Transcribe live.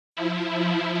In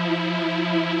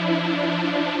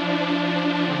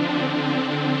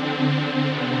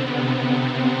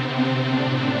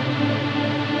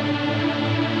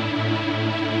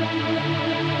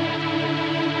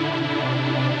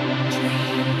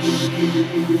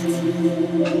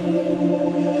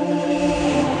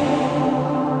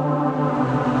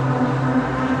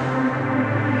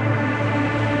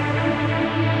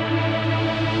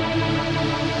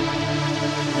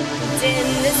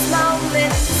this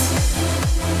moment,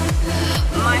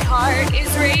 my heart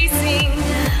is racing.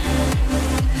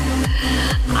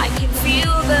 I can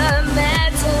feel the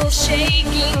metal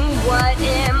shaking. What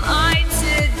am I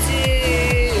to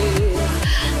do?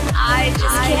 I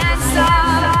just can't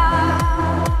stop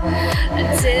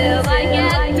until I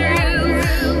get through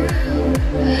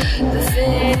the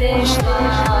finish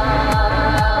line.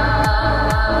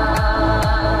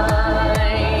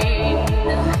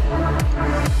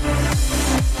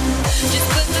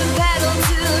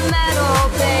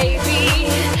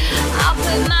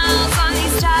 Miles on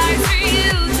these tires for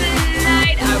you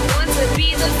tonight. I want to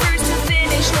be the first to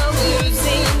finish, no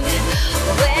losing.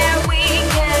 Where we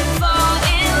can fall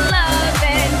in love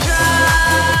and drive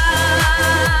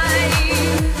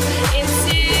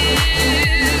into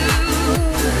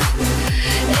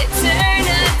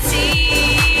eternity.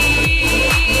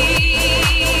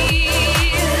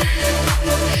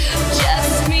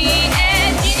 Just me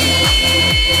and you.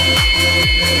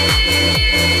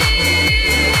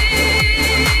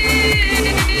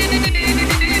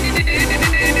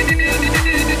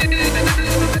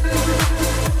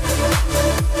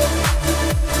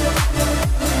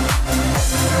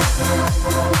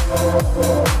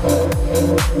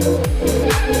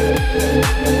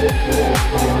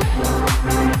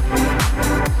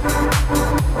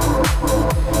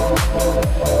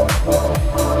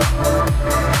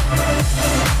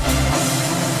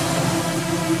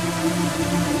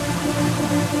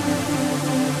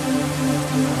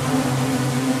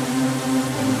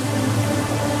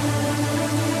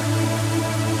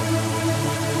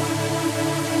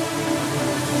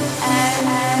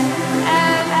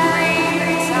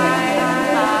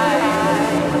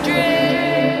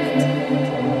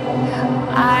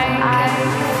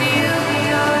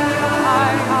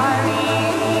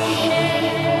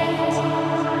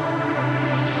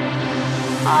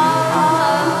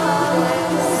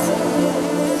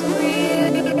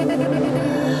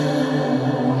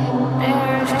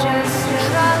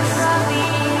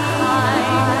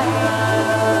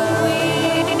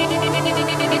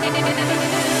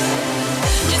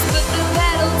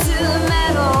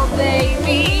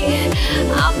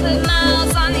 I'll put my